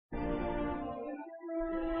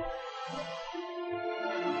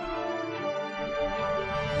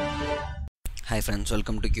Hi friends,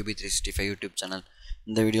 welcome to QB365 YouTube channel.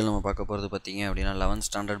 இந்த வீடியோவில் நம்ம பார்க்க போகிறது பார்த்தீங்க அப்படின்னா 11th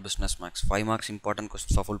standard business maths 5 marks important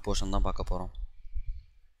questions of full portion தான் பார்க்க போகிறோம்.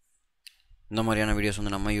 இந்த மாதிரியான வீடியோஸ்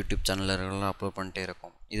வந்து நம்ம யூடியூப் சேனலில் ரெகுலராக அப்லோட் பண்ணிட்டே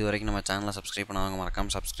இருக்கோம். இது வரைக்கும் நம்ம சேனலை சப்ஸ்கிரைப் பண்ணாங்க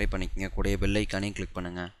மறக்காமல் சப்ஸ்கிரைப் பண்ணிக்கங்க, கூடயே பெல் ஐக்கானையும் கிளிக்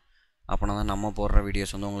பண்ணுங்கள். அப்போனா தான் நம்ம போடுற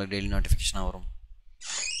வீடியோஸ் வந்து உங்களுக்கு டெய்லி நோட்டிஃபிகேஷனாக வரும்.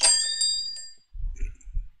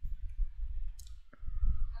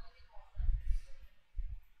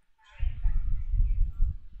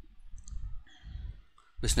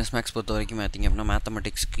 பிஸ்னஸ் மேக்ஸ் பொறுத்த வரைக்கும் பார்த்திங்க அப்படின்னா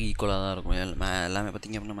மேத்தமெட்டிக்ஸ்க்கு ஈக்குவலாக தான் இருக்கும். எல்லாமே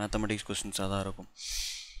பார்த்திங்க அப்படின்னா மேத்தமெட்டிக்ஸ் கொஸ்டின்ஸாக தான் இருக்கும்.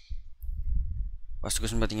 ஃபஸ்ட்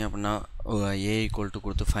கொஸ்டின் பார்த்திங்க அப்படின்னா ஏ ஈக்குவல் டு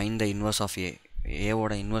கொடுத்து ஃபைன் த இன்வர்ஸ் ஆஃப்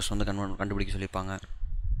ஏவோட இன்வர்ஸ் வந்து கண்டுபிடிக்க சொல்லியிருப்பாங்க.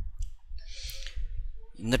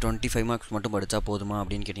 இந்த 25 மார்க்ஸ் மட்டும் படித்தா போதுமா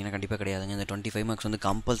அப்படின்னு கேட்டிங்கன்னா கண்டிப்பாக கிடையாதுங்க. இந்த 25 மார்க்ஸ் வந்து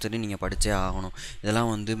கம்பல்சரி நீங்கள் படித்தே ஆகணும். இதெல்லாம்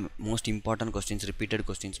வந்து most important questions, repeated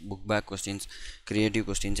questions, book back questions, creative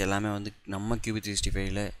questions எல்லாமே வந்து நம்ம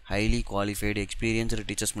QB365 highly qualified experienced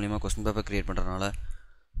teachers மூலிமா கொஸ்டின் பேப்பர் க்ரியேட் பண்ணுறதுனால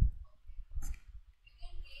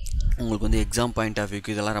உங்களுக்கு வந்து எக்ஸாம் பாயிண்ட் ஆஃப்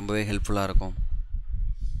வியூக்கு இதெல்லாம் ரொம்பவே ஹெல்ப்ஃபுல்லாக இருக்கும்.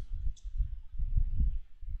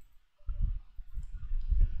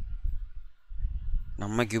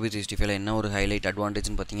 நம்ம QB365 என்ன ஒரு ஹைலைட்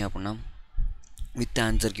அட்வான்டேஜ்னு பார்த்தீங்க அப்படின்னா வித்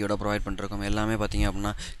ஆன்சர் கீயோட ப்ரொவைட் பண்ணிருக்கோம். எல்லாமே பார்த்தீங்க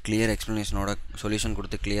அப்படின்னா கிளியர் எக்ஸ்ப்ளனேஷனோட சொல்யூஷன்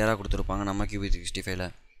கொடுத்து கிளியராக கொடுத்துருப்பாங்க நம்ம QB365.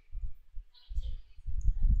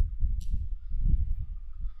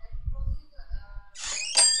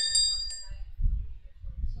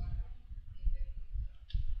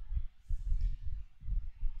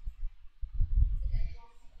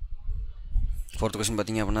 ஃபோர்த் கொஸ்டின்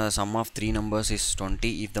பார்த்தீங்க அப்படின்னா some of 3 numbers is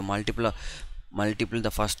 20 if the multiple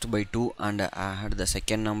the first by 2 and add the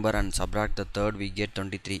second number and subtract the third, we get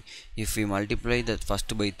 23. If we multiply the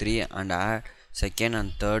first by 3 and add second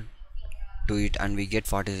and third to it and we get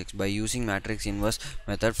 46. By using matrix inverse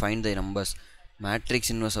method find the numbers.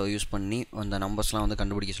 Matrix இன்வர்ஸை use பண்ணி அந்த நம்பர்ஸ்லாம் வந்து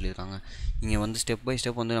கண்டுபிடிக்க சொல்லியிருக்காங்க. இங்கே வந்து step by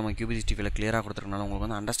step வந்து நம்ம QB365 கிளியராக கொடுத்துருக்கனால உங்களுக்கு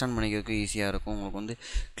வந்து அண்டர்ஸ்டாண்ட் பண்ணிக்கிறதுக்கு ஈஸியாக இருக்கும். உங்களுக்கு வந்து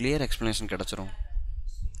கிளியர் எக்ஸ்ப்ளனேஷன் கிடச்சிரும்.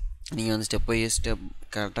 நீங்கள் வந்து ஸ்டெப் பை ஸ்டெப்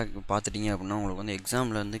கரெக்டாக பார்த்துட்டிங்க அப்படின்னா உங்களுக்கு வந்து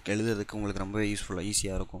எக்ஸாமில் வந்து எழுதுறதுக்கு உங்களுக்கு ரொம்பவே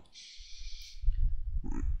ஈஸியாக இருக்கும்.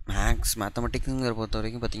 மேத்தமெட்டிக்ஸுங்கிற பொறுத்த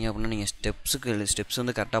வரைக்கும் பார்த்தீங்க அப்படின்னா நீங்கள் ஸ்டெப்ஸ்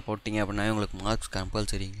வந்து கரெக்டாக போட்டிங்க அப்படின்னா உங்களுக்கு மார்க்ஸ்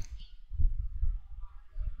கம்பல்சரிங்க.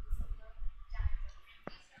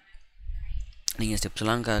 நீங்கள்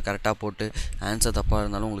ஸ்டெப்ஸ்லாம் கரெக்டாக போட்டு ஆன்சர் தப்பாக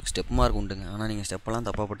இருந்தாலும் உங்களுக்கு ஸ்டெப் மார்க் உண்டுங்க. ஆனால் நீங்கள் ஸ்டெப்பெல்லாம்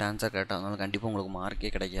தப்பாக போட்டு ஆன்சர் கரெக்டாக இருந்தாலும் கண்டிப்பாக உங்களுக்கு மார்க்கே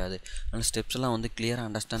கிடைக்காது. அதனால் ஸ்டெப்ஸ்லாம் வந்து கிளியராக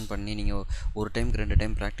அண்டர்ஸ்டாண்ட் பண்ணி நீங்கள் ஒரு டைமுக்கு 2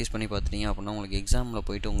 டைம் ப்ராக்டிஸ் பண்ணி பார்த்துட்டீங்க அப்படின்னா உங்களுக்கு எக்ஸாமில்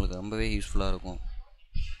போய்ட்டு உங்களுக்கு ரொம்பவே யூஸ்ஃபுல்லாக இருக்கும்.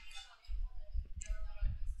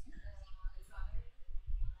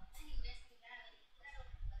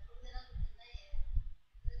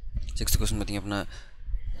 சிக்ஸ்த் கொஸ்டின் பார்த்திங்க அப்படின்னா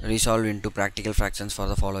resolve into practical fractions for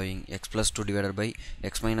the following: x plus 2 divided by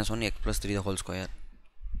x minus 1 x plus 3 the whole square.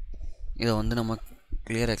 இதை வந்து நம்ம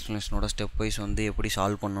கிளியர் எக்ஸ்ப்ளனேஷனோட ஸ்டெப் வைஸ் வந்து எப்படி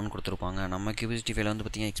சால்வ் பண்ணணும்னு கொடுத்துருப்பாங்க. நம்ம QB365 வந்து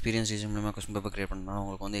பார்த்திங்கன்னா எக்ஸ்பீரியன்ஸ் டீச்சர் மூலமாக கொஸ்டின் பேப்பர் க்ரியேட் பண்ணாலும்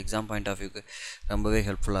உங்களுக்கு வந்து எக்ஸாம் பாயிண்ட் ஆஃப் வியூக்கு ரொம்பவே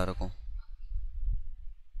ஹெல்ப்ஃபுல்லாக இருக்கும்.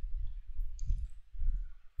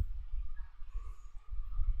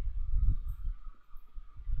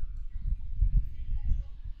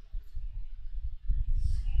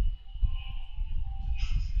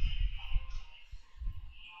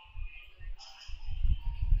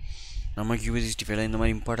 நம்ம QB365 இந்த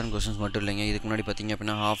மாதிரி இம்பார்ட்டன்ட் கொஸ்டின்ஸ் மட்டும் இல்லைங்க. இதுக்கு முன்னாடி பார்த்திங்க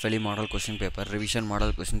அப்படின்னா ஹாஃப் வேலி model question paper, revision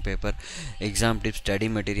model question paper, exam tips, study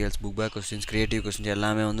materials, book back questions, creative questions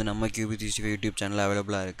எல்லாமே வந்து நம்ம QB365 யூடியூப் சேனலில்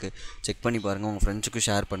அவைலபிளாக இருக்குது. செக் பண்ணி பாருங்கள், உங்கள் ஃப்ரெண்ட்ஸுக்கு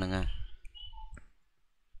ஷேர் பண்ணுங்கள்.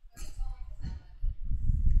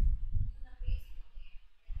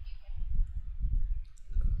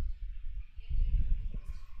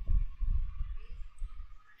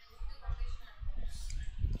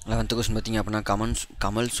 லெவன்த்து கொஸ்டின் பார்த்திங்க அப்படின்னா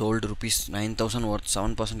Kamal sold rupees 9,000 worth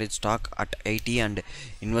 7% stock at 80 and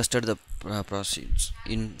invested the proceeds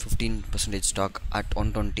in 15% stock at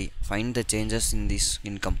 120. Find the changes in this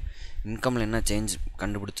income. இன்கமில் என்ன சேஞ்ச்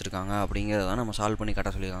கண்டுபிடிச்சிருக்காங்க அப்படிங்கிறத நம்ம சால்வ் பண்ணி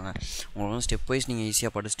காட்ட சொல்லியிருக்காங்க. உங்களுக்கு வந்து ஸ்டெப் வைஸ் நீங்கள்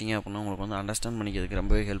ஈஸியாக படிச்சிட்டிங்க அப்படின்னா உங்களுக்கு வந்து அண்டர்ஸ்டாண்ட் பண்ணிக்கிறதுக்கு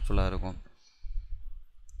ரொம்பவே ஹெல்ப்ஃபுல்லாக இருக்கும்.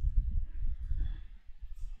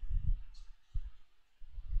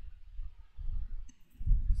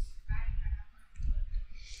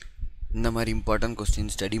 இந்த மாதிரி important question,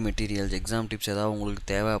 study materials, exam tips ஏதாவது உங்களுக்கு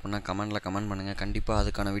தேவை அப்படின்னா கமெண்ட் பண்ணுங்கள். கண்டிப்பாக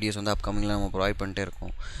அதுக்கான வீடியோஸ் வந்து அப்கமிங்கில் நம்ம ப்ரொவைட் பண்ணிட்டே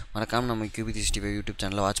இருக்கோம். மறக்காமல் நம்ம QB365 யூடியூப்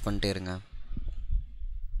சேனலில் வாட்ச் பண்ணிட்டே இருங்க.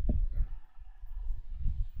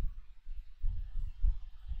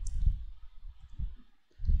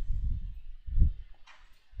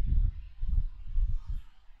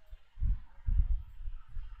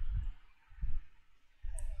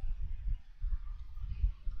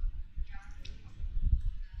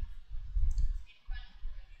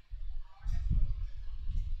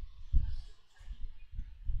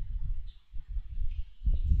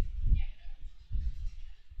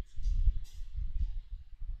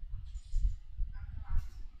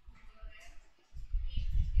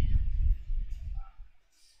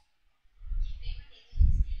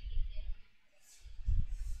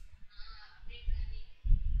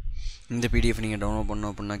 இந்த பிடிஎஃப் நீங்கள் டவுன்லோட்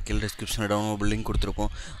பண்ணோம் அப்படின்னா கீழே டிஸ்கிரிப்ஷனில் டவுன்லோட் லிங்க்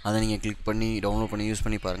கொடுத்துருப்போம். அதை நீங்கள் கிளிக் பண்ணி டவுன்லோட் பண்ணி யூஸ்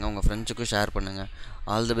பண்ணி பாருங்கள். உங்கள் ஃப்ரெண்ட்ஸுக்கும் ஷேர் பண்ணுங்கள்.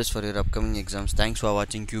 All the best for your upcoming exams. Thanks for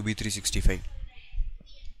வாட்சிங் QB365.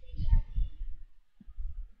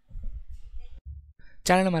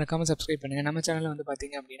 சேனலை மறக்காமல் சப்ஸ்கிரைப் பண்ணுங்கள். நம்ம சேனலில் வந்து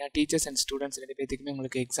பார்த்திங்க அப்படின்னா டீச்சர்ஸ் அண்ட் ஸ்டூடெண்ட்ஸ் 2 பேத்துக்குமே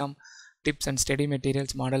உங்களுக்கு exam tips and study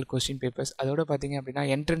materials, model question papers, அதோட பார்த்திங்க அப்படின்னா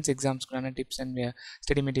entrance எக்ஸாம்ஸ்க்குள்ளான tips and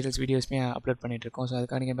study materials வீடியோஸ்மே upload பண்ணிட்டுருக்கோம். ஸோ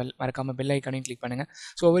அதுக்காக நீங்கள் மறக்காமல் பெல் ஐக்கானையும் கிளிக் பண்ணுங்கள்.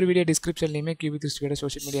 ஸோ ஒவ்வொரு video டிஸ்கிரிப்ஷன்லையுமே QB365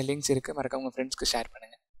 social media links இருக்குது. மறக்காம உங்கள் ஃப்ரெண்ட்ஸ்க்கு ஷேர்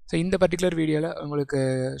பண்ணுங்கள். ஸோ இந்த பர்டிகுலர் வீடியோவில் உங்களுக்கு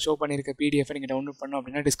ஷோ பண்ணியிருக்க PDF நீங்கள் டவுன்லோட் பண்ணோம்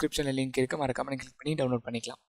அப்படின்னா டிஸ்கிரிப்ஷனில் லிங்க் இருக்குது. மறக்காமல் நீங்கள் கிளிக் பண்ணி டவுன்லோட் பண்ணிக்கலாம்.